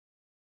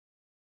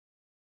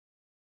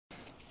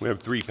We have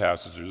three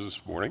passages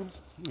this morning.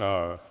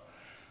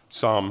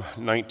 Psalm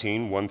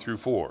 19, 1 through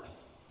 4.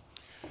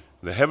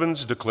 The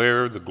heavens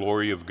declare the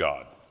glory of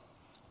God.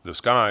 The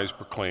skies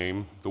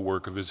proclaim the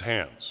work of his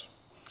hands.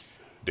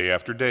 Day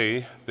after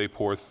day, they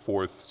pour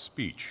forth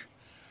speech.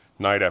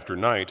 Night after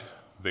night,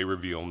 they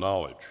reveal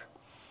knowledge.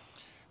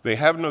 They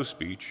have no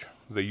speech,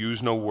 they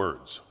use no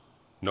words.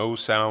 No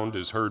sound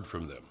is heard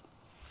from them.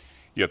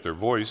 Yet their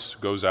voice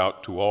goes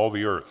out to all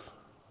the earth,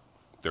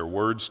 their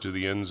words to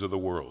the ends of the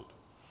world.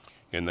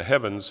 In the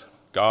heavens,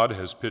 God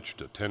has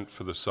pitched a tent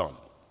for the sun.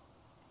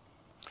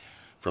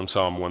 From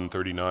Psalm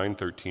 139,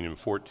 13 and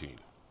 14.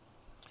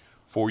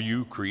 For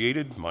you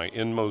created my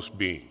inmost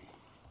being.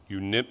 You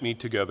knit me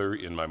together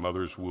in my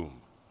mother's womb.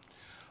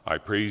 I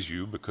praise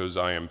you because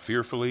I am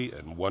fearfully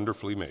and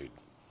wonderfully made.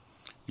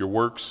 Your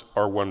works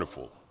are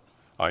wonderful.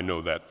 I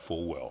know that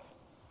full well.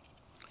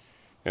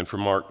 And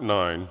from Mark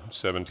 9,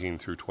 17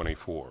 through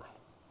 24.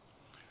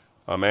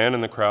 A man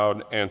in the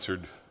crowd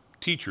answered,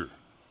 Teacher,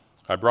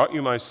 I brought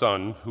you my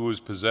son who is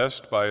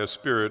possessed by a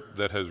spirit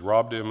that has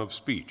robbed him of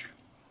speech.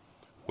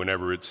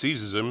 Whenever it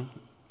seizes him,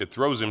 it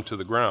throws him to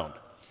the ground.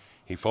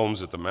 He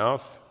foams at the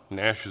mouth,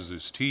 gnashes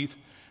his teeth,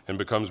 and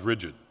becomes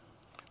rigid.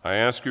 I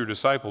asked your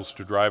disciples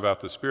to drive out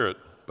the spirit,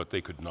 but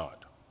they could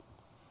not.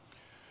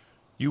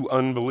 You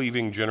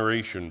unbelieving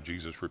generation,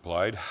 Jesus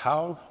replied,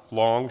 how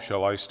long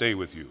shall I stay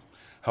with you?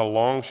 How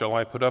long shall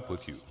I put up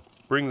with you?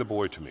 Bring the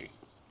boy to me.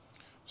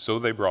 So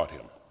they brought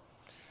him.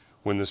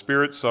 When the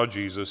spirit saw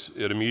Jesus,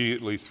 it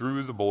immediately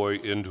threw the boy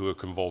into a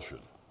convulsion.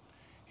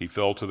 He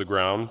fell to the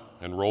ground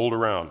and rolled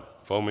around,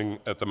 foaming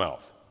at the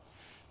mouth.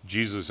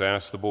 Jesus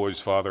asked the boy's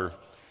father,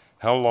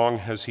 how long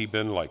has he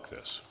been like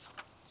this?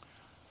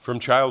 From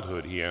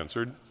childhood, he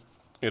answered.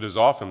 It has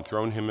often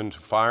thrown him into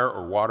fire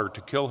or water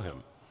to kill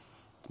him.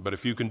 But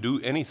if you can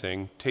do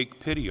anything, take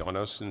pity on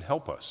us and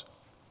help us.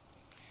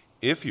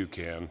 If you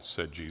can,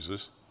 said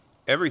Jesus,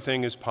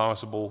 everything is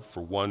possible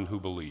for one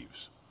who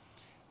believes.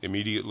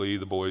 Immediately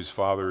the boy's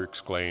father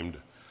exclaimed,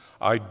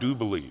 I do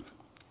believe.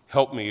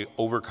 Help me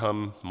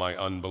overcome my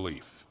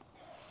unbelief.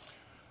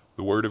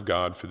 The word of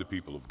God for the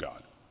people of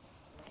God.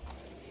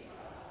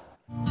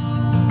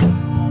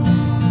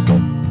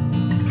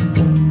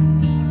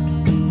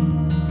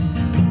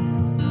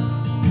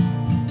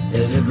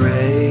 There's a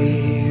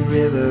gray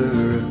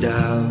river of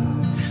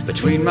doubt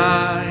between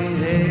my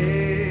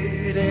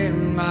head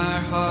and my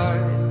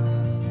heart.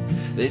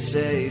 They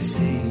say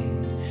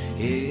seeing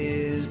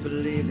is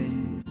believing.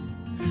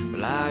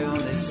 I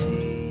only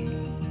see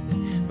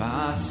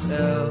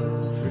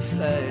myself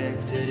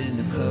reflected in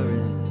the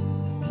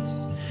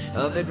currents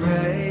of the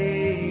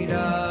great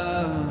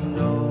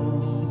unknown.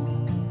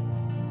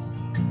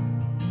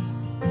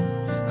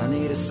 I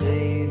need a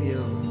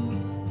savior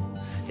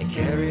to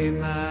carry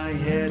my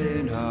head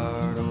and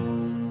heart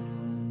on.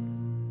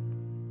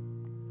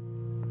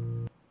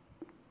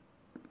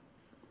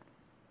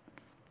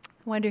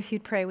 I wonder if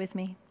you'd pray with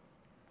me.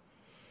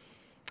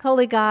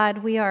 Holy God,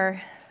 we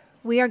are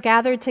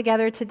gathered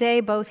together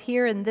today, both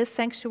here in this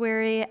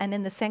sanctuary and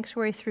in the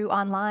sanctuary through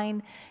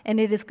online, and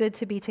it is good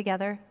to be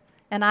together.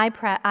 And I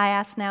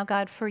ask now,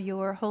 God, for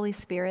your Holy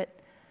Spirit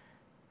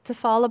to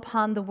fall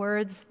upon the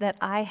words that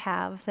I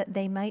have, that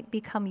they might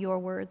become your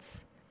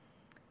words,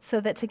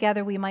 so that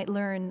together we might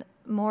learn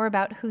more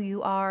about who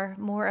you are,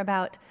 more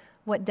about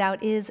what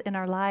doubt is in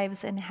our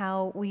lives, and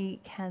how we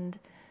can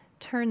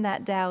turn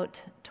that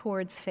doubt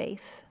towards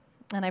faith.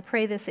 And I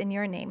pray this in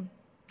your name.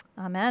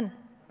 Amen.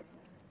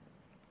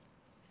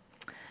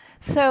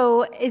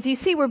 So, as you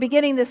see, we're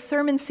beginning this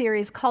sermon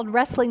series called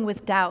Wrestling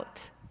with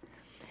Doubt.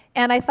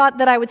 And I thought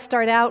that I would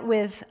start out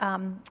with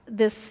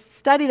this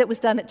study that was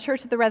done at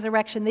Church of the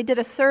Resurrection. They did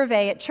a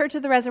survey at Church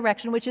of the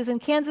Resurrection, which is in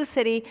Kansas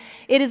City.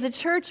 It is a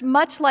church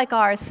much like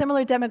ours,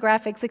 similar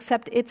demographics,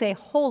 except it's a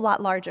whole lot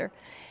larger.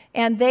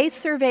 And they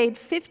surveyed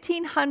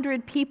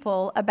 1,500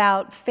 people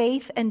about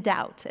faith and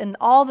doubt and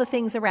all the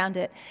things around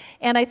it.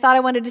 And I thought I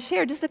wanted to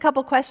share just a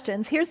couple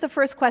questions. Here's the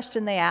first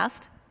question they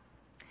asked.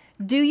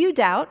 Do you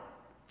doubt?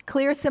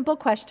 Clear, simple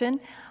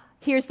question.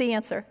 Here's the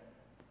answer.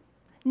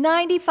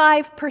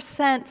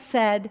 95%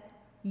 said,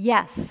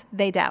 yes,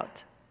 they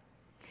doubt.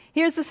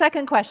 Here's the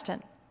second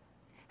question.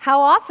 How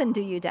often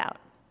do you doubt?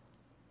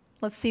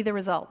 Let's see the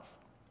results.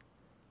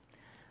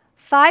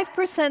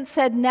 5%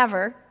 said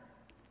never,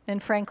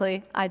 and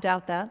frankly, I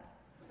doubt that.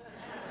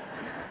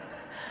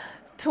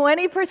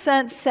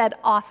 20% said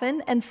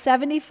often, and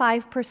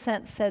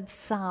 75% said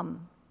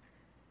some.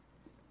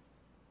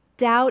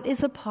 Doubt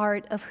is a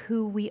part of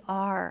who we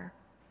are.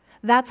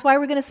 That's why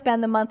we're going to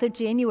spend the month of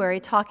January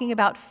talking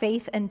about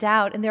faith and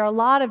doubt, and there are a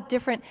lot of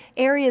different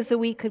areas that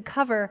we could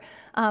cover.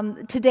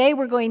 Today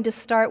we're going to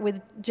start with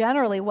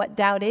generally what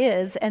doubt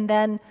is, and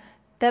then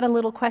a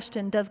little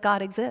question, does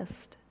God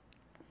exist?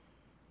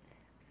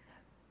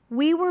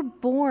 We were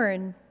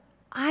born,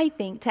 I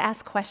think, to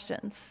ask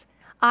questions.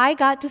 I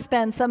got to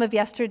spend some of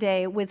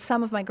yesterday with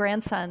some of my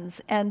grandsons,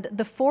 and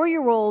the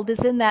 4-year-old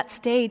is in that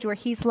stage where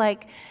he's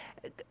like,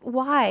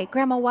 Why?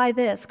 Grandma, why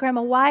this?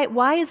 Grandma,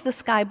 why is the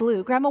sky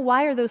blue? Grandma,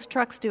 why are those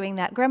trucks doing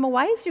that? Grandma,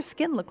 why does your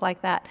skin look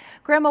like that?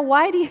 Grandma,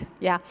 why do you,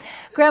 yeah.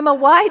 Grandma,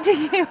 why do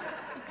you,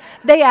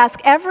 they ask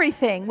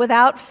everything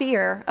without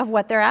fear of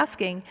what they're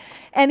asking.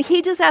 And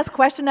he just asks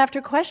question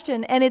after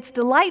question, and it's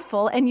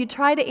delightful, and you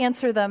try to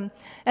answer them,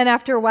 and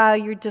after a while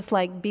you're just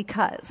like,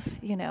 because,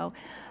 you know.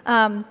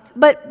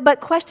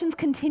 But questions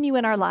continue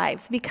in our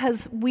lives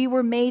because we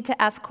were made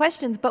to ask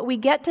questions, but we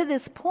get to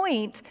this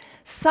point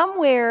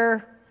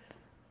somewhere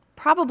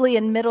probably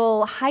in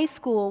middle high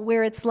school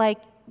where it's like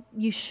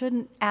you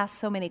shouldn't ask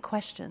so many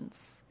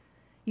questions.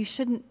 You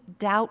shouldn't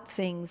doubt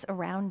things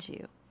around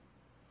you.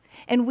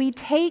 And we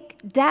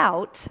take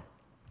doubt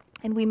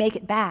and we make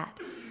it bad.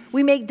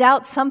 We make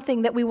doubt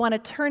something that we want to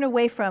turn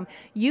away from.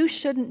 You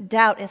shouldn't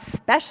doubt,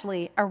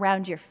 especially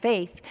around your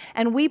faith.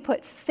 And we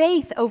put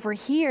faith over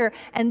here,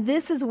 and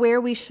this is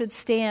where we should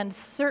stand,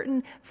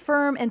 certain,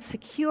 firm, and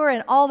secure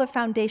in all the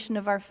foundation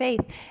of our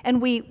faith.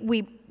 And we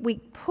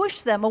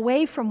push them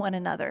away from one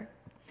another.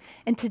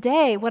 And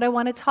today, what I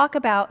want to talk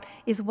about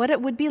is what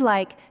it would be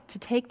like to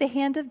take the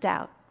hand of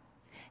doubt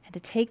and to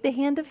take the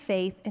hand of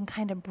faith and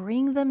kind of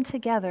bring them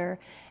together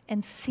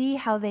and see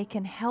how they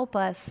can help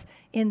us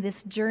in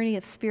this journey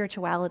of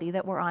spirituality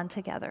that we're on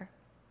together.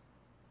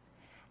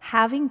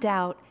 Having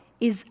doubt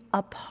is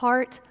a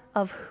part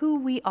of who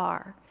we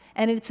are,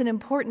 and it's an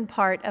important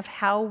part of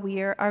how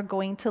we are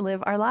going to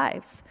live our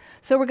lives.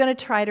 So we're going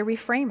to try to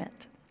reframe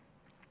it.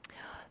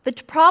 The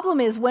problem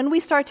is when we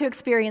start to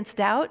experience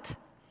doubt,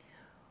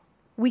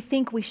 we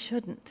think we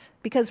shouldn't.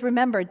 Because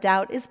remember,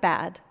 doubt is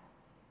bad,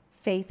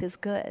 faith is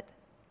good.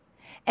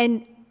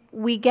 And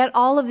we get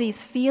all of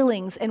these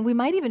feelings, and we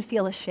might even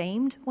feel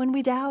ashamed when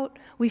we doubt.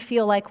 We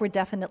feel like we're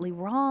definitely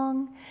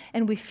wrong,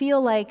 and we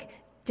feel like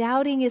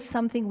doubting is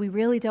something we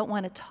really don't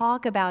want to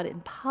talk about in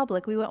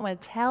public. We don't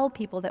want to tell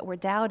people that we're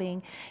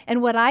doubting.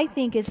 And what I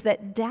think is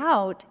that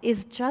doubt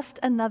is just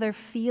another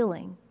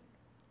feeling.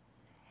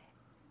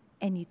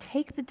 And you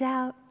take the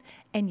doubt,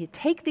 and you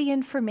take the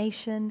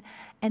information,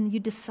 and you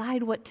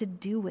decide what to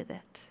do with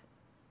it.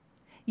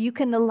 You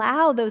can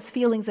allow those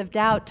feelings of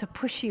doubt to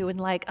push you and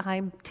like,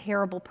 I'm a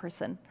terrible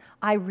person.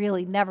 I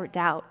really never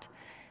doubt.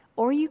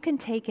 Or you can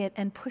take it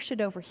and push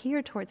it over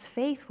here towards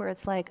faith where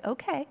it's like,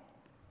 okay,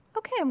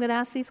 I'm going to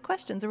ask these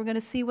questions and we're going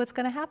to see what's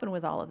going to happen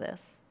with all of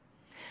this.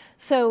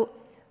 So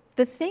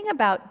the thing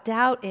about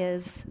doubt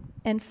is,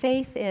 and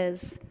faith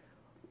is,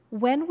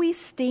 when we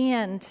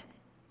stand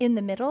in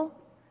the middle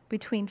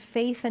between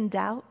faith and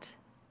doubt,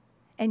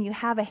 and you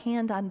have a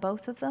hand on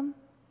both of them,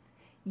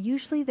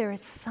 usually there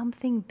is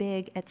something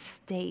big at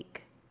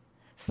stake.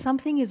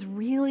 Something is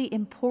really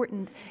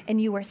important, and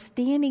you are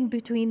standing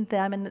between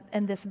them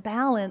and this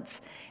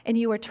balance, and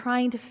you are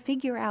trying to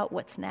figure out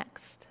what's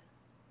next.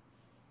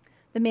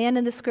 The man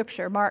in the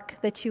scripture, Mark,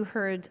 that you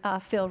heard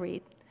Phil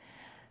read,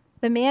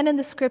 the man in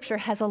the scripture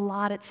has a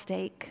lot at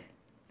stake.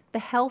 The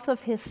health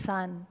of his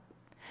son.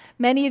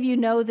 Many of you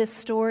know this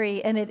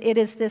story, and it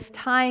is this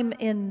time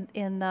in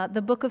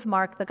the book of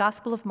Mark, the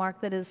Gospel of Mark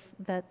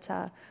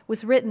that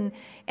was written,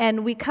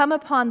 and we come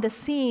upon the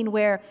scene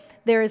where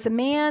there is a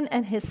man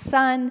and his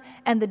son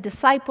and the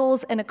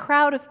disciples and a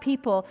crowd of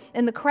people,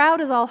 and the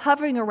crowd is all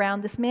hovering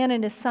around this man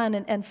and his son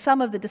and some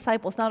of the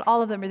disciples. Not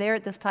all of them are there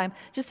at this time,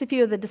 just a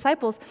few of the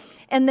disciples,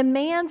 and the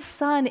man's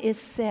son is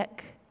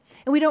sick.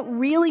 And we don't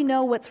really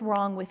know what's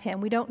wrong with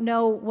him. We don't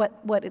know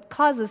what it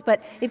causes,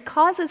 but it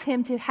causes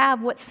him to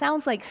have what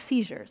sounds like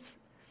seizures.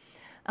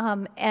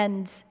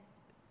 And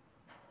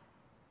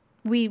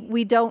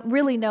we don't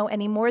really know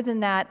any more than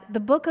that. The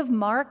book of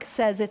Mark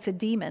says it's a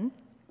demon.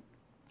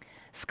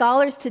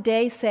 Scholars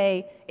today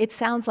say it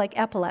sounds like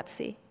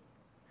epilepsy.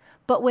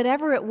 But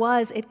whatever it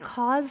was, it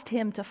caused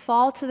him to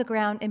fall to the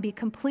ground and be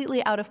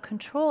completely out of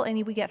control, and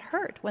he would get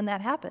hurt when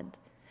that happened.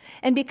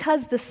 And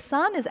because the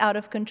son is out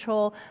of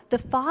control, the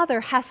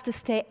father has to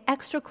stay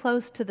extra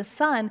close to the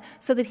son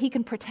so that he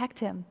can protect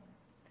him.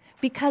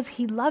 Because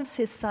he loves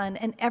his son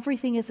and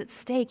everything is at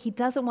stake. He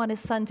doesn't want his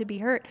son to be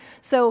hurt.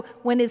 So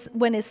when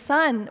his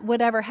son,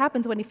 whatever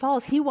happens when he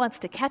falls, he wants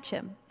to catch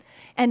him.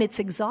 And it's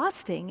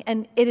exhausting,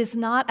 and it is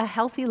not a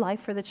healthy life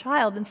for the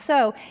child. And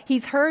so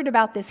he's heard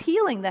about this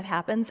healing that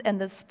happens,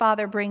 and this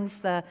father brings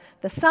the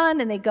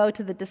son, and they go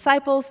to the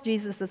disciples.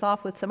 Jesus is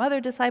off with some other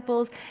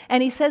disciples,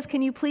 and he says,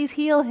 can you please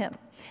heal him?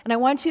 And I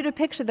want you to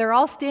picture, they're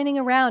all standing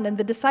around, and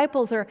the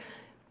disciples are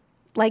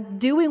like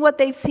doing what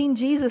they've seen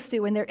Jesus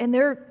do, and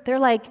they're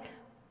like,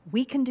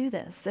 we can do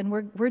this, and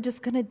we're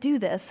just going to do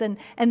this.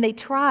 And they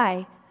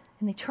try,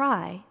 and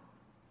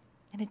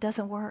it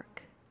doesn't work.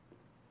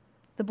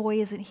 The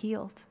boy isn't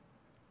healed.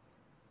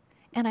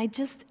 And I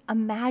just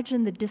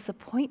imagine the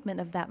disappointment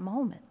of that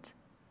moment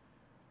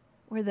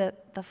where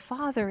the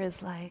father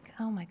is like,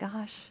 oh my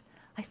gosh,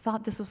 I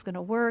thought this was going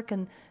to work.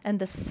 And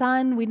the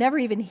son, we never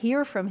even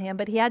hear from him,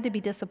 but he had to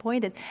be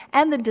disappointed.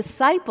 And the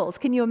disciples,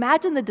 can you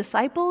imagine the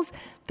disciples?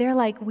 They're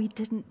like, we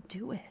didn't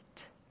do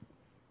it.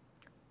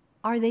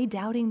 Are they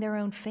doubting their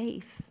own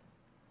faith?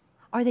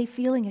 Are they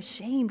feeling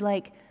ashamed?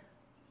 Like,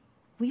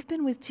 we've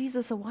been with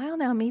Jesus a while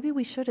now, maybe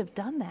we should have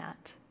done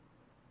that.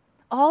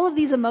 All of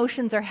these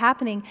emotions are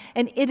happening,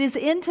 and it is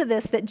into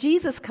this that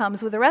Jesus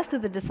comes with the rest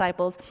of the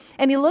disciples,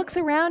 and he looks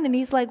around and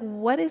he's like,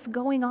 what is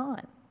going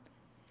on?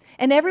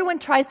 And everyone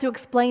tries to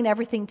explain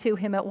everything to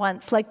him at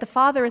once. Like the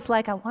father is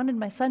like, I wanted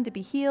my son to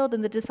be healed,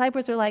 and the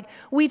disciples are like,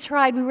 we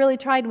really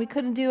tried, and we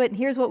couldn't do it, and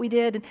here's what we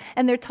did.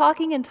 And they're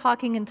talking and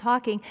talking and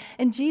talking,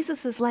 and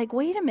Jesus is like,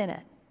 wait a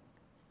minute.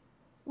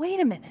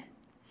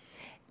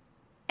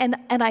 And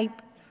I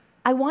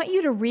want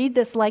you to read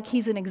this like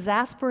he's an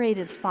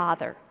exasperated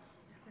father,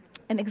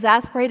 an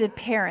exasperated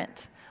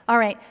parent. All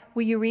right,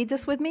 will you read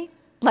this with me?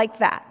 Like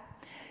that.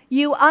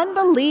 You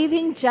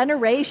unbelieving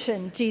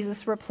generation,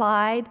 Jesus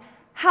replied,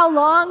 how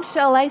long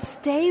shall I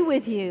stay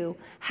with you?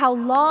 How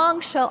long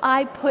shall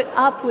I put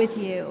up with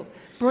you?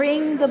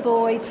 Bring the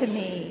boy to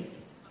me.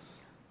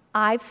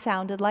 I've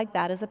sounded like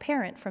that as a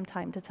parent from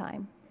time to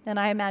time, and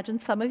I imagine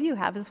some of you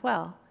have as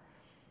well.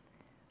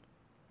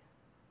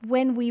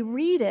 When we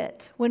read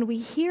it, when we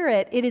hear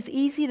it, it is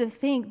easy to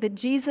think that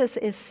Jesus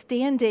is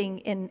standing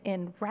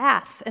in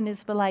wrath and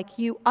is like,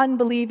 you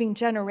unbelieving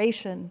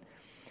generation.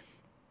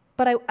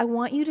 But I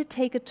want you to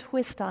take a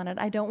twist on it.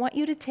 I don't want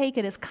you to take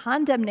it as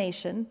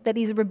condemnation, that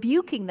he's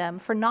rebuking them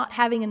for not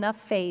having enough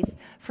faith,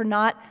 for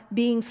not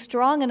being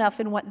strong enough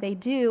in what they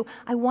do.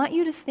 I want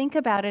you to think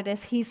about it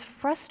as he's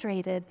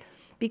frustrated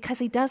because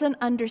he doesn't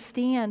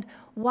understand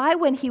why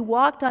when he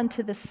walked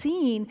onto the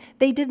scene,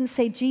 they didn't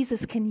say,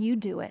 Jesus, can you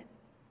do it?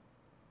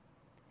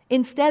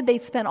 Instead, they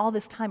spent all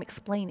this time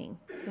explaining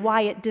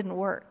why it didn't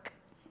work.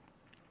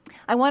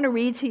 I want to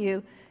read to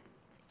you,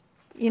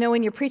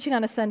 when you're preaching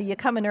on a Sunday, you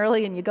come in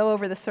early and you go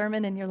over the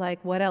sermon and you're like,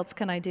 what else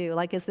can I do?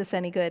 Like, is this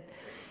any good?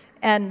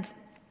 And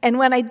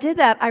when I did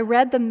that, I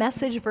read the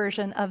Message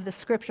version of the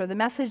scripture. The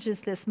Message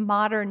is this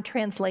modern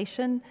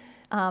translation.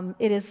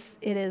 It's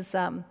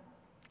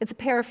a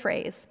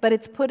paraphrase, but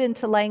it's put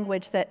into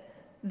language that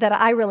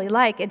I really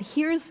like. And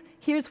here's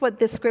what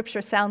this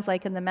scripture sounds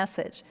like in the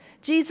Message.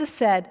 Jesus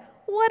said,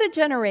 what a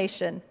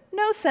generation,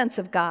 no sense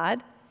of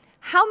God.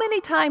 How many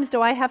times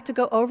do I have to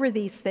go over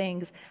these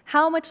things?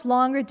 How much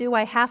longer do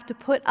I have to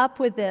put up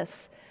with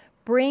this?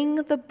 Bring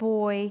the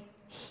boy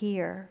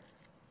here.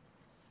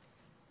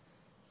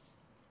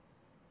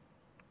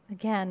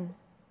 Again,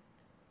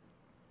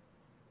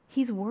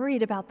 he's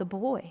worried about the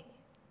boy.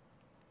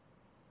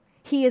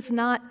 He is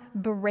not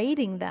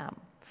berating them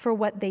for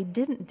what they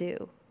didn't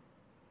do.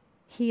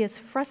 He is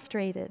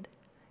frustrated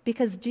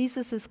because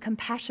Jesus'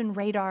 compassion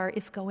radar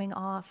is going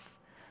off.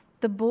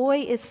 The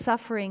boy is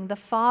suffering, the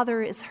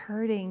father is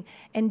hurting,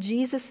 and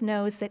Jesus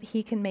knows that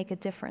he can make a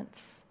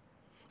difference.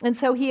 And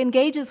so he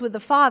engages with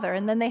the father,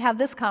 and then they have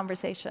this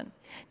conversation.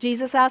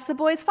 Jesus asked the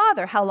boy's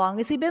father, how long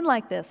has he been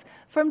like this?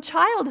 From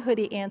childhood,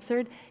 he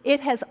answered, it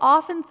has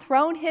often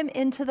thrown him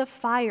into the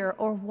fire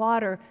or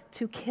water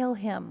to kill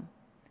him.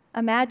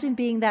 Imagine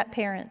being that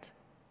parent.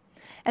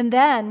 And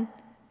then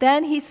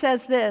he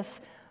says this,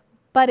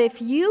 but if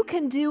you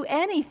can do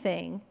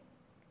anything,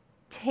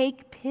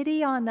 take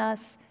pity on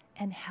us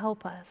and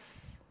help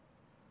us.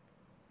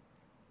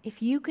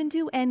 If you can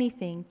do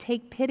anything,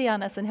 take pity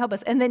on us and help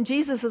us. And then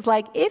Jesus is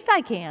like, if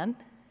I can,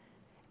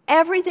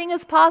 everything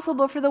is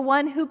possible for the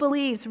one who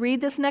believes.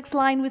 Read this next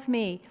line with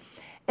me.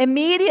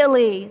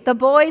 Immediately, the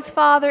boy's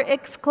father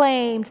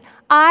exclaimed,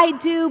 I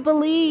do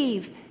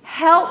believe.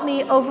 Help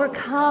me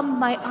overcome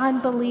my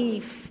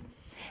unbelief.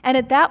 And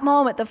at that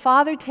moment, the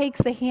father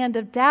takes the hand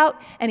of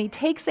doubt and he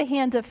takes the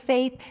hand of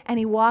faith and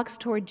he walks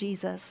toward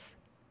Jesus.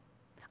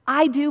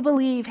 I do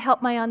believe,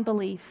 help my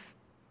unbelief.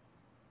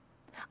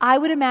 I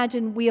would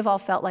imagine we have all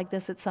felt like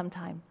this at some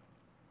time.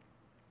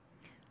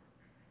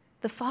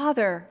 The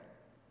father,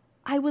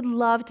 I would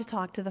love to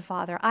talk to the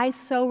father. I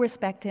so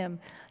respect him.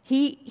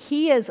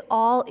 He is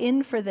all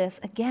in for this.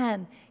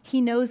 Again, he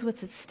knows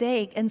what's at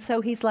stake. And so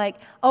he's like,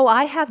 oh,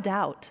 I have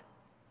doubt.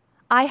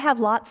 I have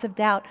lots of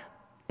doubt,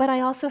 but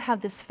I also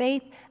have this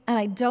faith and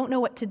I don't know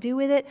what to do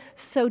with it.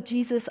 So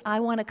Jesus, I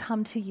want to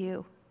come to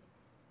you.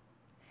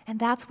 And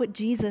that's what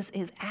Jesus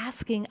is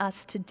asking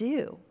us to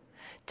do,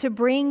 to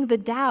bring the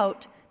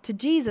doubt to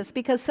Jesus.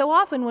 Because so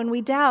often when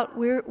we doubt,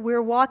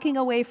 we're walking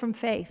away from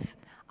faith.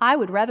 I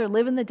would rather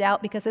live in the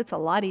doubt because it's a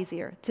lot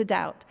easier to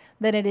doubt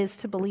than it is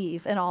to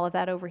believe and all of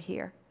that over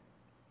here.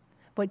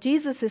 But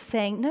Jesus is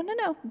saying,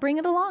 no, bring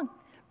it along.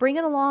 Bring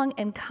it along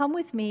and come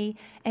with me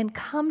and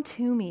come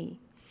to me.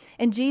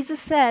 And Jesus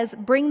says,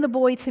 bring the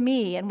boy to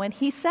me. And when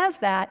he says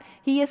that,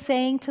 he is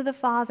saying to the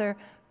Father,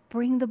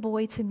 bring the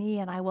boy to me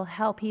and I will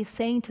help. He's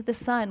saying to the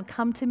Son,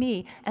 come to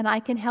me and I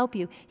can help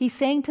you. He's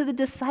saying to the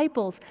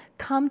disciples,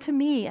 come to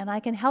me and I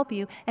can help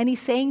you. And he's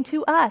saying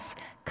to us,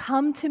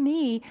 come to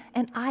me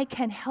and I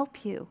can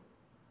help you.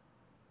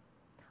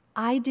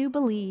 I do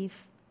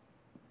believe.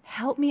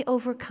 Help me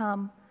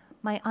overcome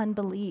my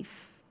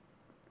unbelief.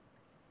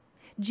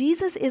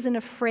 Jesus isn't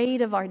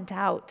afraid of our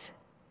doubt.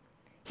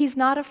 He's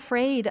not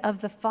afraid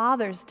of the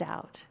Father's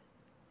doubt.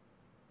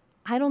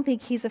 I don't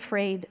think he's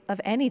afraid of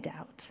any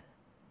doubt.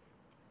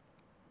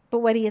 But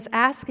what he is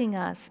asking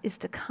us is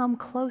to come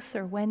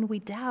closer when we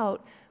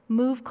doubt,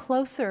 move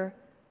closer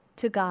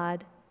to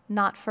God,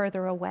 not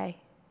further away.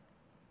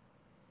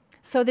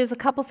 So there's a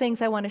couple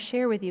things I want to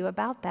share with you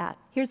about that.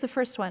 Here's the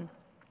first one.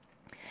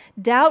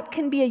 Doubt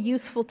can be a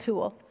useful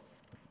tool.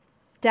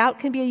 Doubt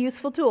can be a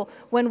useful tool.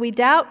 When we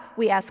doubt,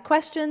 we ask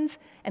questions,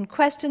 and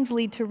questions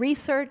lead to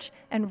research,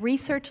 and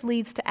research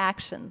leads to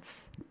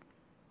actions.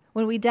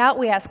 When we doubt,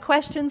 we ask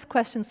questions,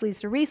 questions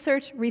leads to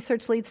research,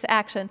 research leads to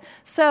action.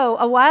 So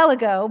a while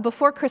ago,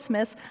 before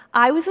Christmas,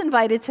 I was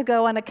invited to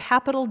go on a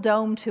Capitol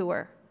Dome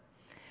tour.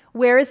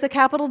 Where is the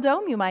Capitol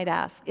Dome, you might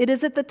ask? It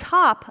is at the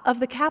top of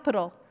the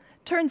Capitol.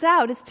 Turns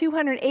out it's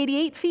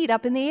 288 feet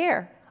up in the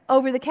air,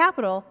 over the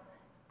Capitol,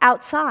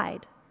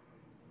 outside.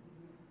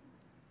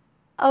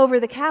 Over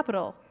the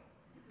Capitol,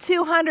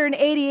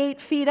 288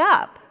 feet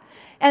up.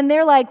 And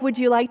they're like, would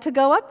you like to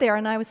go up there?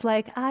 And I was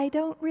like, I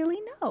don't really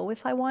know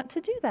if I want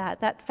to do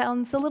that. That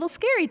sounds a little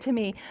scary to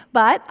me.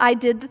 But I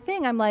did the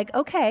thing. I'm like,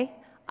 okay,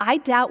 I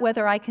doubt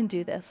whether I can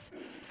do this.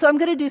 So I'm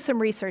going to do some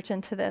research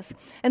into this.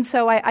 And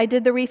so I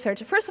did the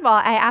research. First of all,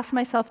 I asked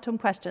myself some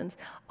questions.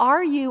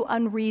 Are you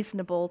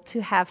unreasonable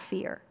to have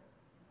fear?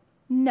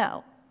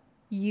 No.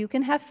 You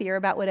can have fear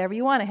about whatever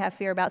you want to have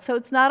fear about. So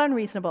it's not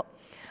unreasonable.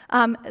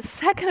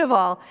 Second of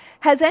all,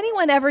 has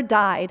anyone ever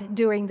died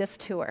during this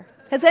tour?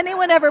 Has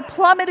anyone ever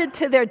plummeted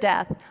to their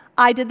death?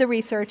 I did the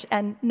research,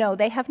 and no,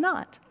 they have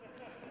not.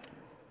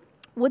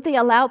 Would they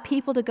allow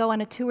people to go on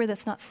a tour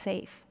that's not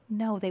safe?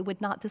 No, they would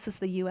not. This is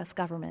the U.S.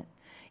 government.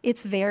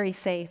 It's very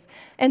safe.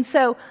 And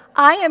so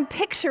I am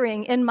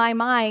picturing in my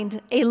mind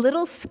a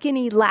little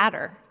skinny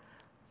ladder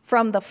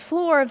from the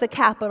floor of the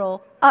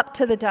Capitol up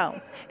to the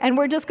dome. And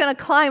we're just going to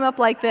climb up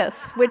like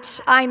this, which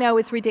I know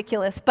is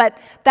ridiculous, but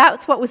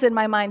that's what was in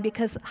my mind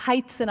because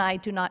heights and I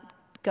do not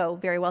go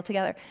very well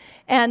together.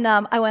 And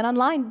I went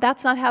online.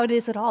 That's not how it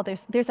is at all.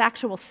 There's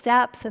actual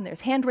steps and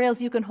there's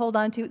handrails you can hold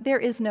on to. There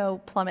is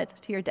no plummet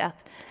to your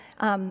death.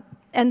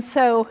 And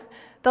so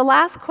the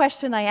last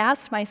question I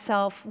asked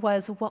myself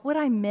was, what would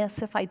I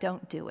miss if I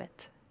don't do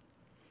it?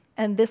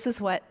 And this is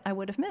what I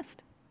would have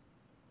missed.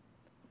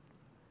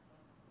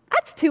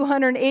 That's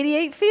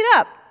 288 feet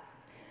up.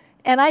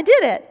 And I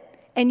did it.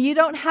 And you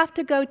don't have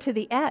to go to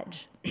the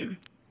edge.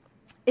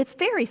 It's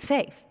very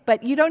safe,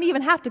 but you don't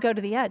even have to go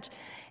to the edge.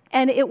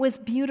 And it was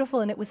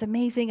beautiful and it was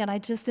amazing, and I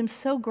just am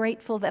so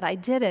grateful that I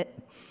did it.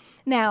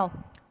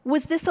 Now,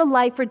 was this a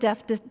life or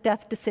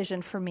death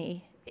decision for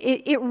me?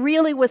 It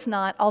really was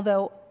not,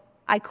 although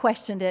I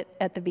questioned it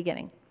at the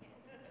beginning.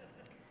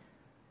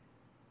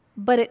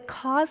 But it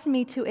caused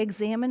me to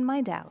examine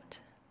my doubt,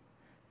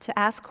 to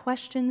ask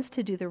questions,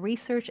 to do the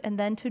research, and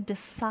then to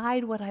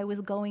decide what I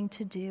was going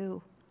to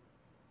do.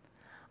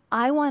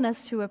 I want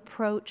us to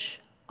approach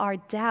our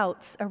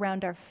doubts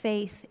around our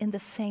faith in the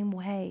same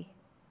way.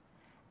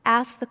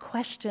 Ask the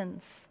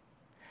questions.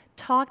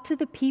 Talk to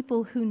the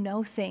people who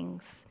know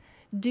things.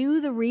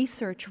 Do the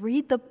research.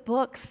 Read the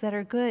books that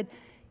are good.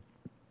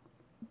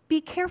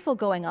 Be careful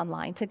going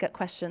online to get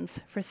questions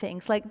for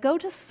things. Like, go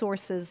to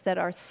sources that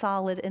are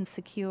solid and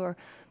secure,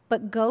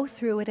 but go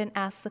through it and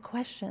ask the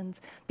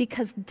questions,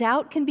 because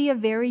doubt can be a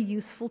very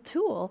useful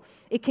tool.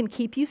 It can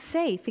keep you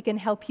safe. It can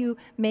help you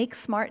make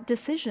smart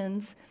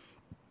decisions.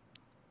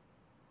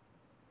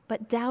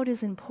 But doubt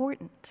is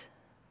important.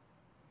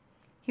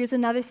 Here's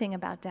another thing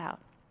about doubt.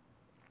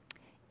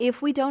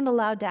 If we don't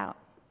allow doubt,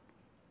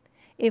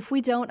 if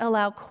we don't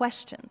allow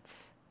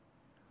questions,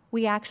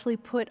 we actually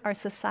put our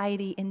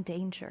society in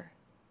danger.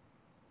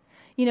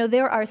 You know,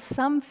 there are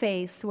some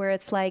faiths where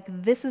it's like,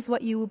 this is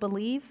what you will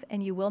believe,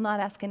 and you will not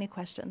ask any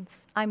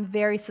questions. I'm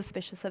very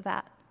suspicious of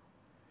that.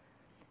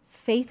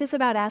 Faith is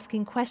about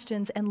asking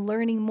questions and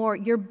learning more.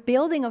 You're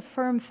building a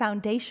firm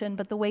foundation,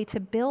 but the way to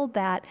build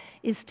that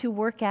is to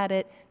work at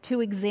it,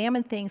 to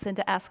examine things, and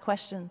to ask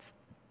questions.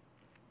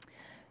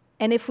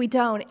 And if we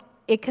don't,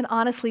 it can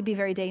honestly be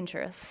very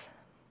dangerous.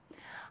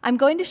 I'm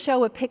going to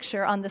show a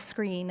picture on the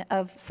screen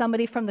of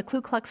somebody from the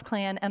Ku Klux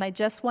Klan, and I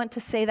just want to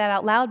say that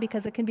out loud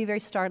because it can be very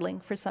startling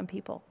for some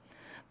people.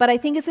 But I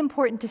think it's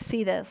important to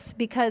see this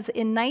because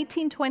in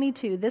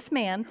 1922, this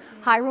man,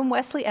 Hiram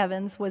Wesley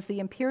Evans, was the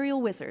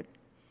imperial wizard.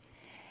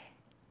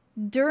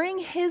 During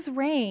his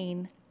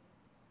reign,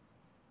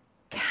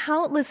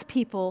 countless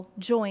people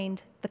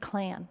joined the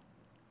Klan.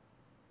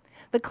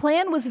 The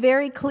Klan was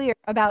very clear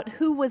about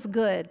who was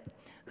good.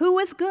 Who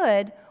was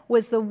good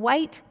was the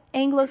white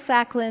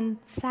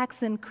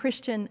Anglo-Saxon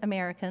Christian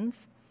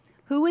Americans.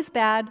 Who was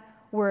bad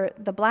were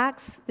the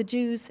blacks, the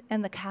Jews,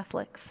 and the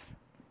Catholics.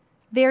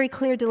 Very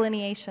clear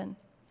delineation.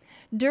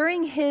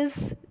 During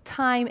his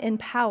time in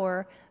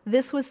power,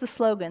 this was the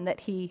slogan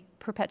that he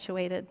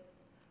perpetuated.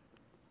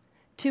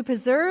 To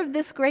preserve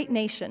this great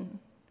nation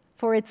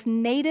for its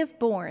native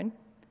born,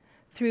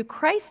 through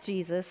Christ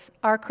Jesus,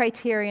 our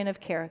criterion of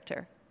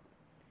character.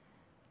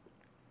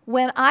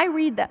 When I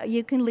read that,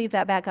 you can leave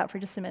that back up for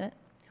just a minute.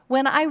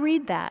 When I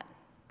read that,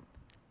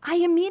 I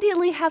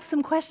immediately have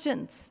some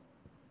questions.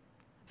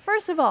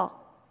 First of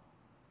all,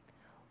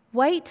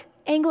 white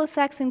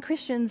Anglo-Saxon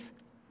Christians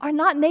are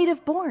not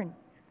native born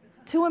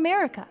to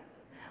America.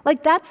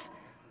 Like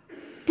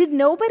did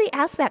nobody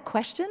ask that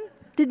question?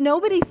 Did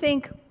nobody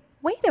think,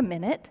 wait a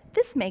minute,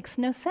 this makes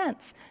no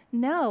sense.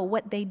 No,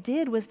 what they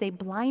did was they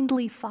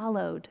blindly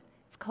followed.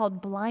 It's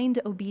called blind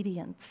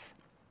obedience.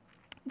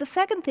 The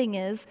second thing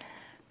is,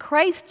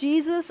 Christ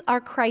Jesus,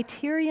 our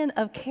criterion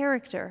of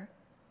character.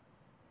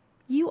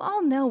 You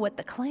all know what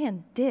the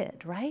Klan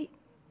did, right?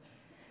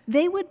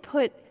 They would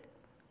put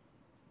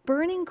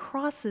burning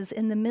crosses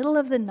in the middle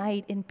of the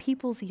night in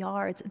people's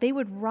yards. They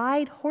would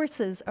ride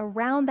horses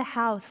around the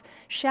house,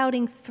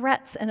 shouting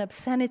threats and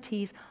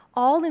obscenities,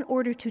 all in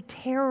order to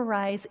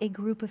terrorize a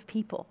group of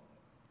people.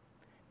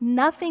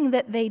 Nothing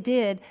that they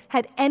did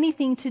had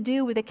anything to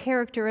do with the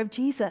character of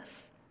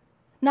Jesus.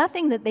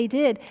 Nothing that they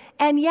did.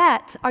 And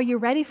yet, are you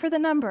ready for the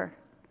number?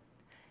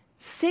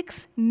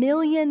 6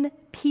 million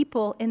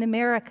people in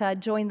America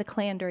joined the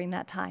Klan during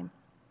that time.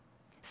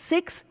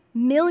 6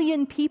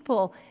 million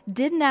people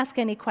didn't ask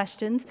any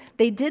questions.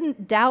 They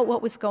didn't doubt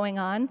what was going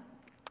on.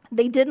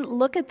 They didn't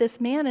look at this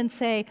man and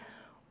say,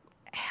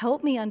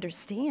 help me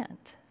understand.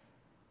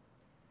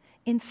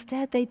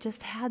 Instead, they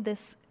just had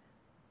this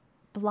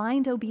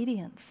blind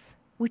obedience,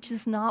 which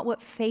is not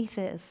what faith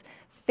is.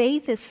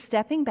 Faith is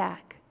stepping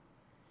back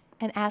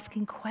and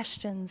asking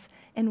questions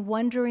and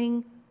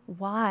wondering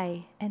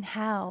why and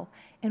how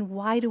and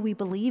why do we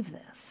believe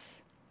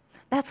this.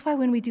 That's why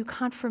when we do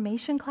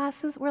confirmation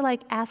classes, we're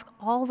like, ask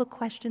all the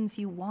questions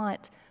you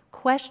want.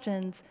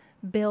 Questions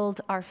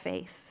build our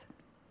faith.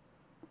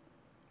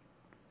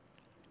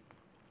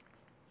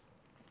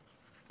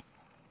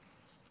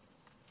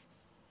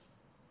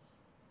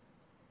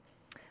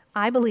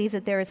 I believe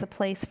that there is a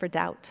place for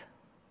doubt.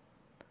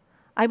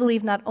 I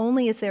believe not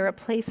only is there a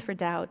place for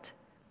doubt,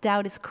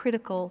 doubt is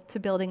critical to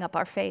building up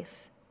our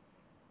faith.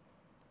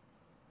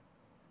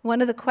 One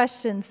of the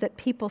questions that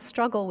people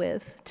struggle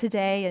with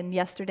today and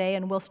yesterday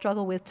and will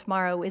struggle with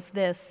tomorrow is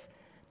this: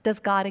 does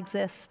God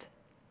exist?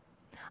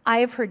 I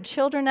have heard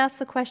children ask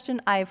the question.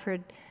 I've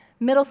heard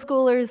middle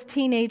schoolers,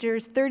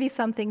 teenagers,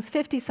 30-somethings,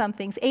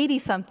 50-somethings,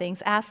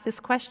 80-somethings ask this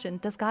question: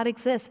 does God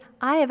exist?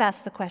 I have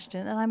asked the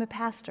question, and I'm a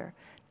pastor.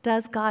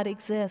 Does God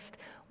exist?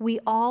 We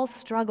all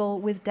struggle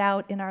with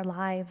doubt in our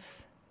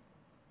lives.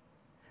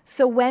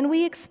 So when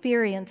we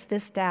experience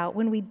this doubt,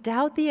 when we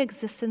doubt the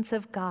existence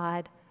of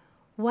God,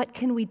 what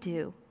can we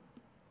do?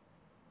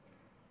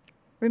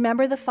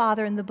 Remember the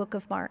father in the book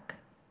of Mark.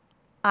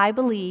 I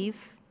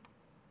believe.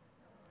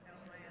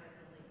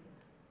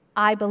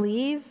 I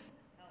believe.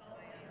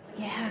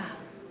 Yeah.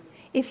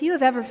 If you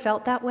have ever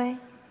felt that way,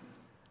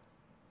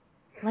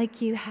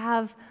 like you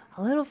have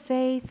a little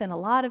faith and a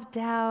lot of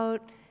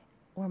doubt,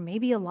 or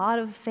maybe a lot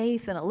of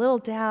faith and a little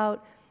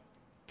doubt,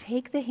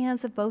 take the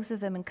hands of both of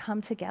them and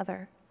come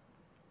together.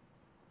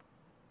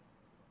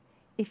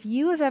 If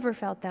you have ever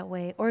felt that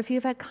way, or if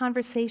you've had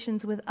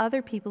conversations with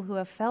other people who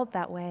have felt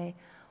that way,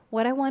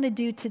 what I want to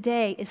do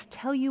today is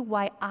tell you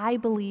why I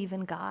believe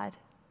in God.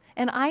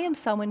 And I am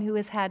someone who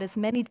has had as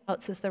many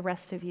doubts as the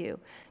rest of you.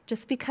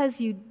 Just because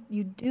you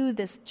do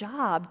this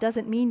job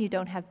doesn't mean you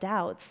don't have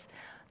doubts.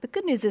 The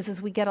good news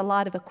is we get a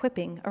lot of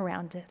equipping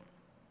around it.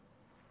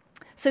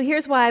 So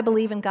here's why I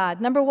believe in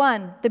God. Number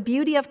one, the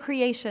beauty of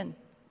creation.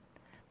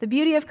 The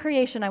beauty of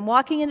creation. I'm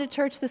walking into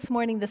church this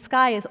morning. The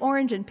sky is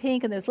orange and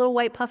pink, and there's little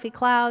white puffy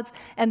clouds,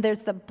 and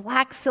there's the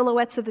black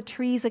silhouettes of the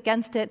trees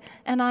against it.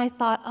 And I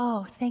thought,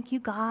 oh, thank you,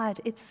 God.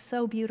 It's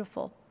so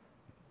beautiful.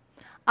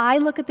 I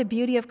look at the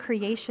beauty of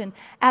creation,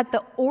 at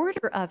the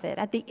order of it,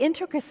 at the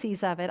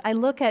intricacies of it. I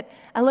look at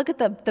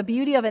the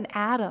beauty of an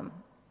atom,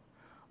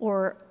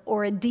 or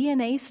a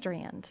DNA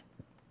strand,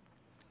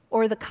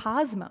 or the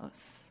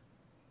cosmos.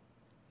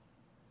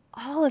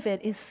 All of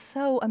it is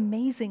so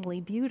amazingly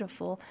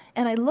beautiful.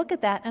 And I look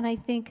at that and I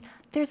think,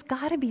 there's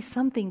got to be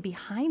something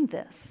behind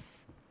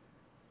this.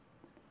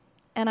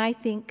 And I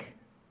think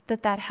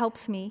that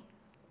helps me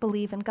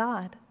believe in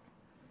God.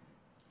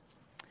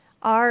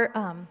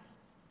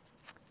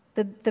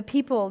 The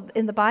people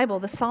in the Bible,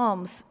 the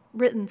Psalms,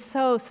 written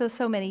so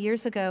many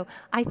years ago,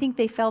 I think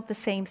they felt the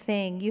same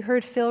thing. You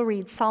heard Phil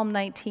read Psalm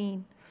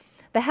 19.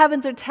 The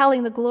heavens are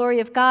telling the glory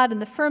of God,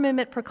 and the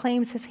firmament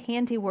proclaims his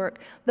handiwork.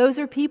 Those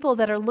are people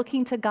that are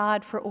looking to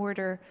God for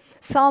order.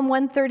 Psalm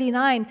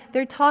 139,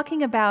 they're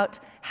talking about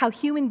how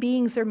human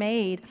beings are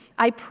made.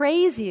 I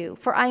praise you,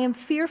 for I am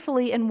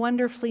fearfully and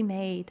wonderfully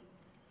made.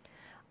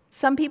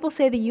 Some people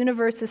say the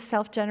universe is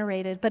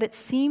self-generated, but it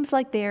seems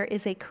like there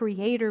is a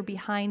creator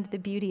behind the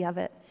beauty of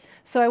it.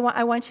 So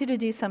I want you to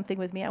do something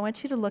with me. I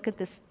want you to look at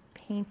this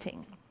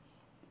painting.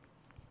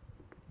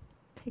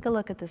 Take a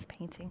look at this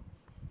painting.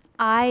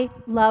 I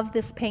love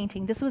this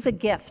painting. This was a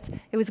gift.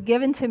 It was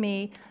given to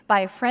me by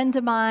a friend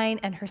of mine,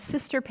 and her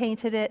sister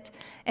painted it,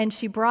 and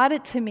she brought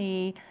it to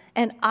me,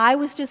 and I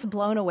was just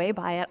blown away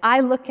by it. I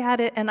look at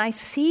it, and I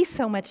see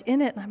so much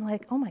in it, and I'm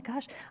like, oh my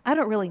gosh, I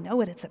don't really know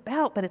what it's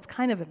about, but it's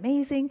kind of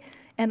amazing,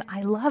 and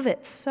I love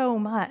it so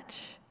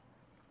much.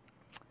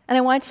 And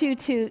I want you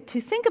to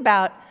think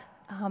about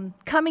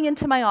coming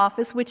into my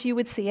office, which you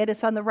would see it.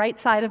 It's on the right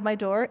side of my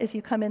door as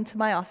you come into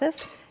my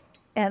office,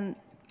 and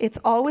it's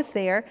always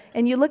there.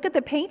 And you look at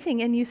the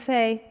painting and you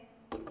say,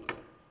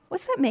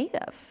 what's that made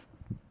of?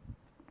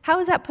 How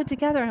is that put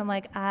together? And I'm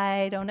like,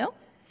 I don't know.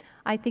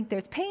 I think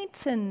there's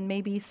paint and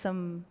maybe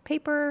some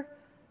paper.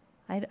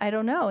 I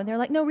don't know. And they're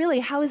like, no, really,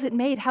 how is it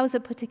made? How is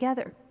it put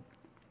together?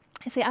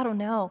 I say, I don't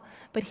know,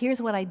 but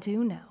here's what I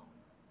do know.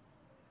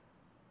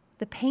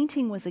 The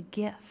painting was a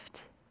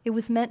gift. It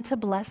was meant to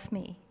bless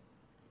me.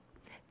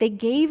 They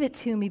gave it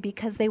to me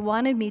because they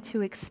wanted me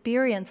to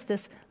experience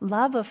this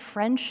love of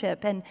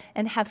friendship and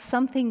have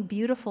something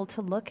beautiful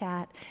to look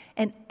at.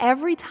 And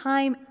every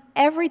time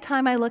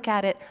I look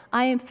at it,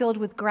 I am filled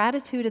with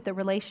gratitude at the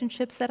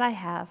relationships that I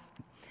have,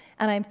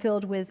 and I'm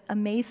filled with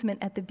amazement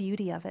at the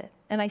beauty of it.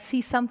 And I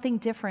see something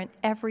different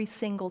every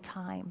single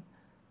time.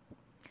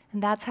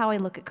 And that's how I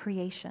look at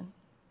creation.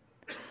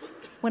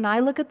 When I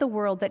look at the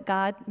world that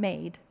God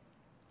made,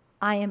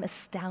 I am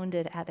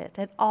astounded at it,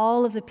 at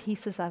all of the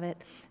pieces of it.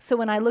 So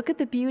when I look at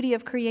the beauty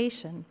of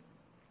creation,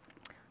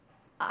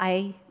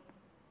 I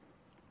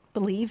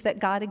believe that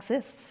God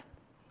exists.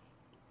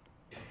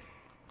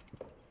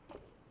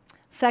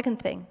 Second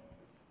thing,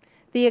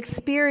 the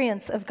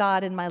experience of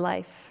God in my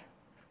life.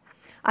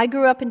 I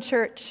grew up in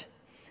church.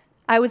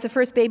 I was the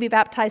first baby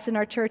baptized in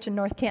our church in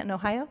North Canton,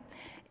 Ohio.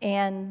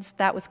 And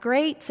that was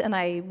great, and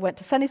I went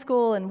to Sunday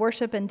school and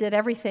worship and did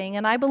everything,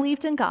 and I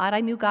believed in God.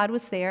 I knew God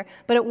was there,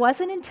 but it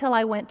wasn't until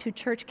I went to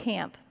church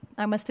camp,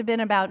 I must have been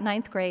about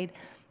 9th grade,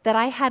 that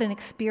I had an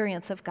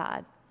experience of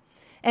God.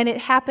 And it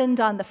happened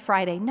on the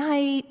Friday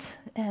night,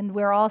 and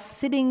we're all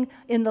sitting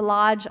in the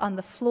lodge on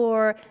the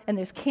floor, and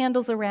there's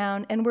candles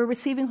around, and we're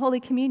receiving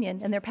Holy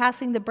Communion, and they're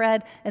passing the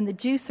bread and the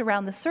juice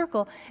around the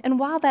circle. And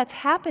while that's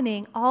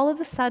happening, all of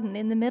a sudden,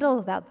 in the middle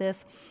of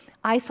this,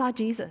 I saw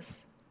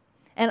Jesus.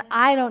 And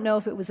I don't know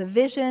if it was a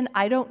vision,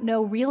 I don't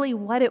know really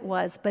what it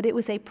was, but it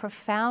was a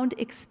profound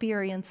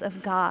experience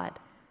of God.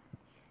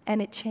 And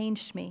it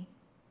changed me.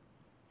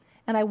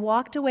 And I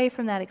walked away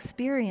from that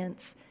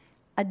experience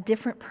a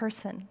different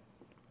person.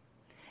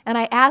 And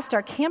I asked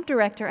our camp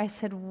director, I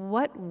said,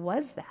 what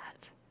was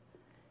that?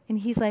 And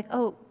he's like,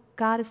 oh,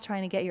 God is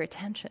trying to get your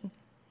attention.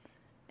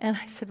 And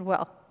I said,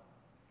 well,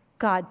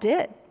 God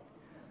did.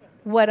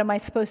 What am I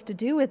supposed to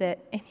do with it?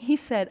 And he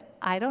said,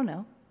 I don't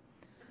know.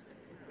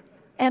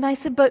 And I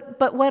said,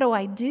 but what do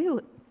I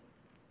do?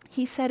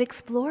 He said,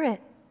 explore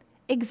it,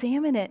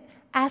 examine it,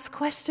 ask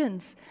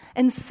questions.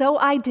 And so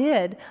I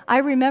did. I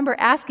remember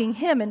asking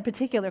him in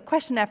particular,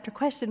 question after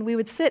question.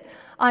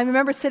 I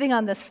remember sitting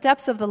on the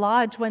steps of the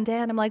lodge one day,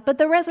 and I'm like, but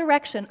the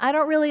resurrection, I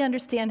don't really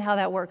understand how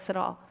that works at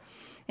all.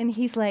 And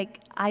he's like,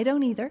 I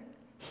don't either.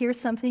 Here's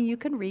something you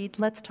can read.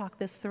 Let's talk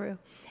this through.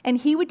 And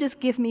he would just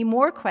give me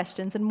more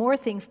questions and more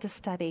things to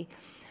study.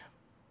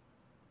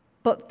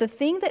 But the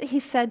thing that he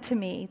said to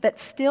me that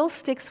still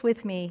sticks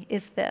with me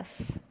is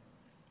this.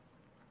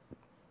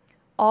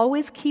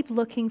 Always keep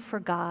looking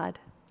for God.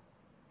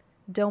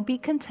 Don't be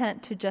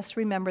content to just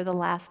remember the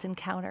last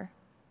encounter.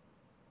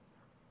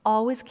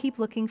 Always keep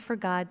looking for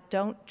God.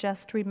 Don't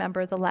just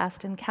remember the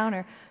last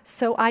encounter.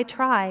 So I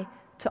try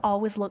to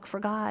always look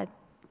for God.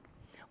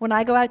 When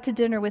I go out to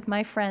dinner with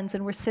my friends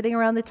and we're sitting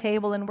around the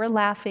table and we're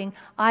laughing,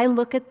 I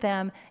look at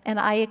them and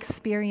I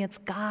experience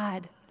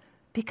God.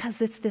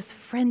 Because it's this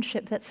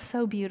friendship that's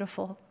so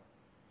beautiful.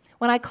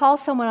 When I call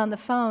someone on the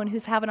phone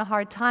who's having a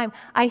hard time,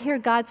 I hear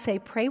God say,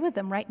 pray with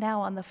them right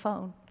now on the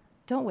phone.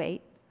 Don't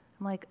wait.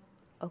 I'm like,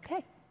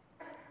 okay.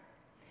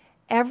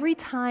 Every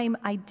time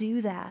I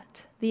do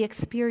that, the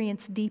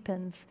experience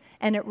deepens,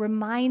 and it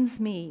reminds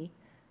me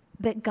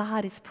that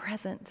God is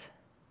present.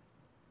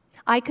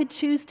 I could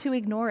choose to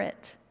ignore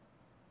it,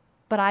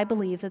 but I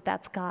believe that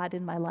that's God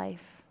in my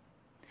life.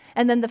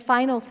 And then the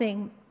final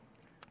thing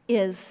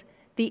is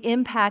the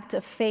impact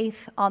of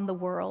faith on the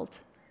world.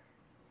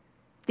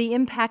 The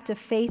impact of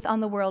faith on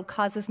the world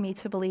causes me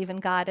to believe in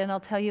God, and I'll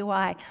tell you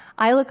why.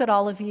 I look at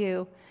all of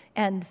you,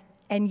 and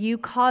you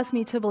cause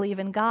me to believe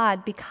in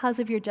God because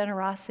of your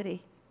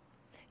generosity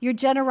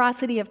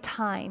of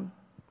time.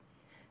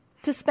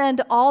 To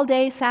spend all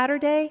day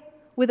Saturday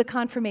with the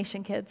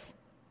confirmation kids.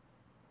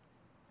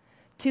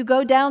 To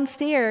go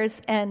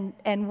downstairs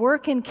and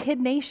work in Kid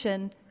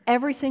Nation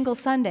every single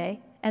Sunday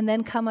and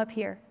then come up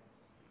here.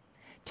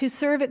 To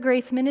serve at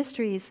Grace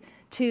Ministries,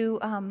 to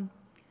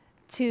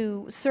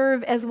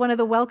serve as one of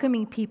the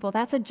welcoming people.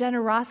 That's a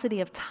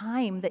generosity of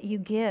time that you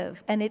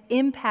give, and it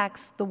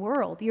impacts the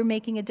world. You're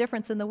making a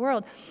difference in the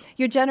world.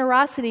 Your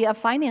generosity of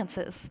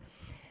finances.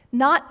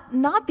 Not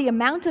the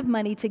amount of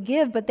money to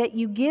give, but that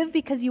you give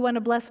because you want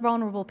to bless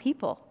vulnerable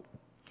people.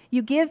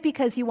 You give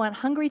because you want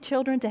hungry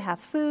children to have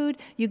food.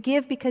 You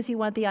give because you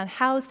want the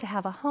unhoused to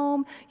have a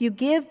home. You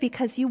give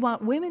because you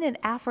want women in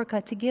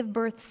Africa to give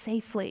birth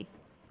safely.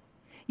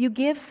 You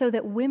give so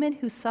that women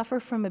who suffer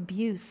from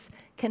abuse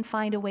can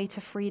find a way to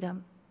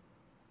freedom.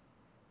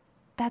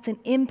 That's an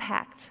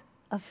impact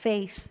of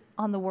faith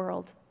on the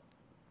world.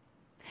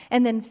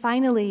 And then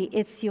finally,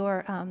 it's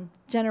your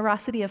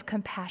generosity of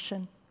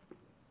compassion.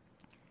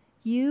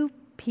 You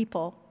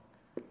people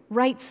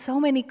write so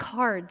many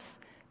cards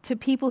to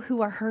people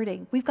who are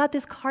hurting. We've got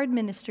this card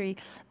ministry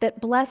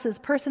that blesses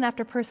person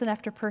after person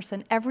after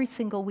person every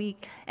single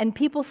week. And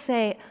people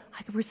say,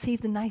 I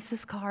received the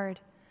nicest card.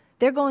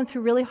 They're going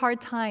through really hard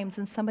times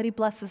and somebody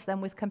blesses them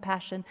with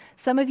compassion.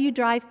 Some of you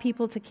drive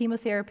people to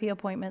chemotherapy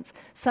appointments.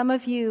 Some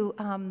of you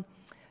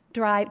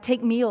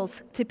take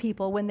meals to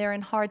people when they're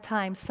in hard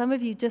times. Some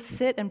of you just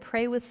sit and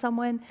pray with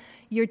someone.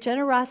 Your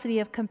generosity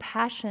of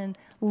compassion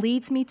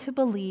leads me to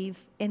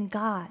believe in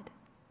God,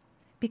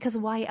 because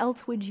why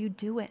else would you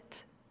do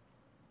it?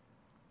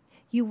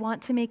 You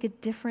want to make a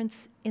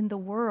difference in the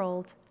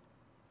world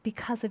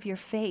because of your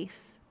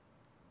faith.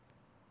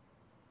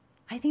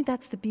 I think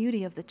that's the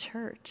beauty of the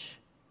church.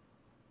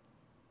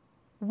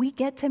 We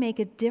get to make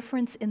a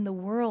difference in the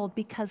world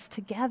because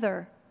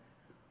together,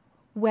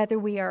 whether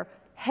we are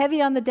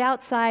heavy on the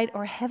doubt side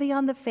or heavy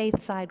on the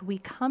faith side, we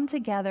come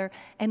together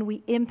and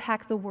we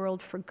impact the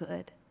world for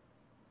good.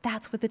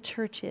 That's what the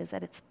church is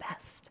at its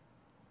best.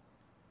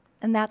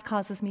 And that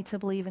causes me to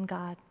believe in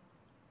God.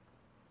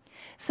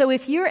 So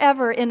if you're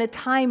ever in a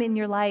time in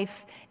your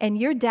life and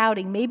you're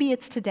doubting, maybe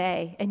it's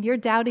today, and you're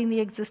doubting the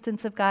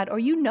existence of God, or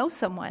you know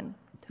someone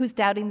who's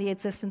doubting the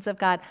existence of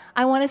God,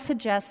 I want to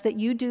suggest that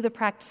you do the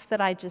practice that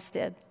I just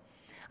did.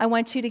 I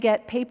want you to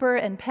get paper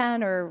and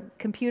pen or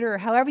computer or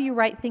however you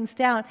write things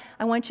down.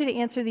 I want you to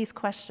answer these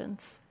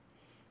questions.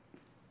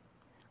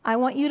 I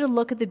want you to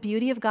look at the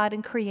beauty of God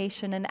in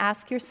creation and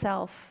ask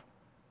yourself,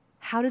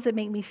 how does it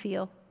make me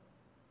feel?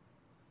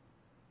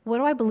 What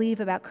do I believe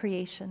about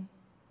creation?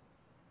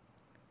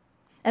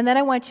 And then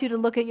I want you to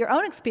look at your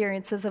own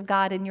experiences of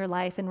God in your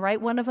life and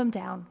write one of them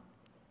down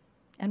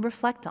and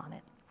reflect on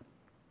it.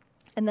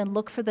 And then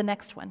look for the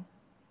next one,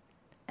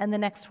 and the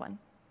next one,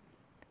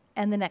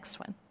 and the next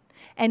one.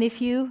 And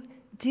if you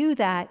do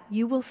that,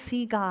 you will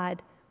see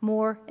God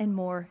more and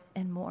more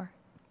and more.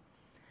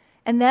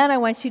 And then I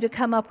want you to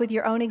come up with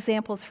your own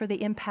examples for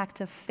the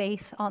impact of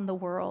faith on the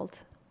world.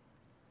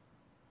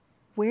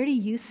 Where do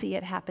you see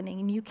it happening?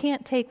 And you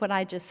can't take what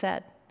I just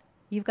said.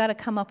 You've got to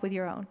come up with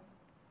your own.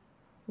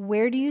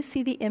 Where do you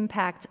see the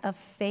impact of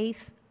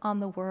faith on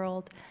the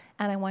world?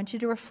 And I want you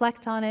to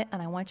reflect on it,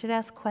 and I want you to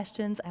ask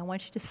questions. I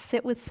want you to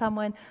sit with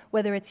someone,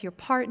 whether it's your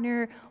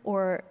partner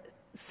or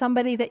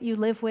somebody that you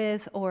live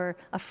with or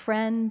a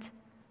friend.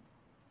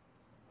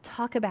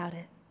 Talk about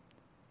it.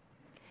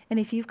 And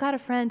if you've got a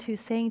friend who's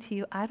saying to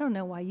you, I don't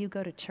know why you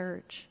go to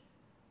church.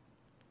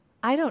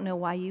 I don't know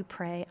why you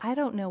pray. I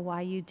don't know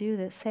why you do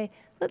this. Say,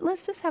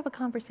 let's just have a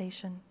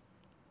conversation.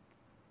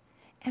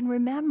 And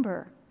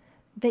remember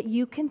that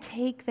you can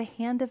take the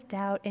hand of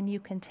doubt and you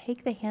can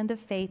take the hand of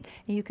faith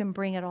and you can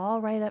bring it all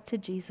right up to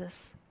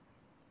Jesus.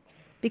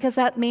 Because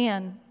that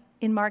man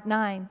in Mark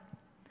 9,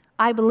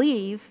 I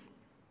believe,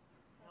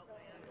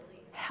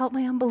 help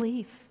my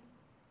unbelief.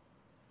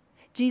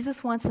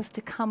 Jesus wants us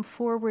to come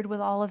forward with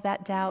all of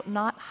that doubt,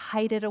 not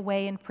hide it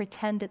away and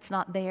pretend it's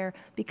not there,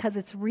 because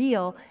it's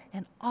real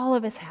and all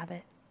of us have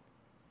it,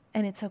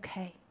 and it's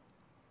okay.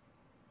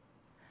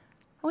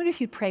 I wonder if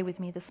you'd pray with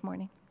me this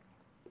morning.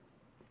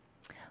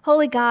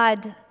 Holy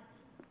God,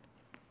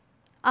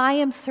 I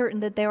am certain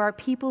that there are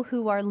people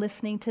who are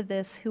listening to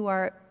this who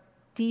are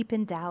deep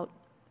in doubt,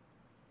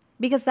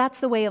 because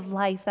that's the way of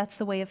life, that's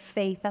the way of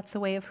faith, that's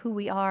the way of who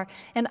we are.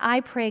 And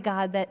I pray,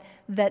 God, that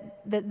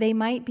they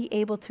might be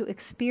able to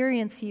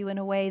experience you in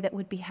a way that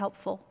would be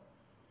helpful,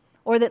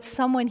 or that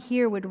someone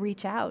here would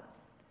reach out,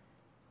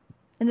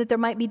 and that there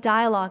might be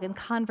dialogue and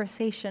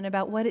conversation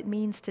about what it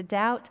means to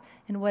doubt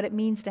and what it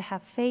means to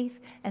have faith,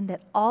 and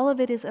that all of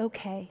it is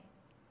okay.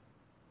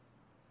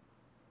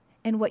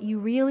 And what you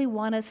really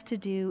want us to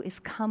do is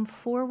come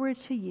forward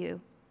to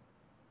you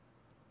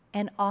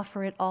and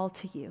offer it all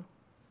to you.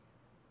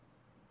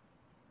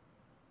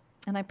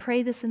 And I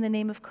pray this in the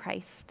name of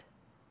Christ,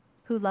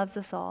 who loves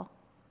us all.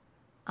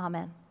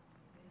 Amen.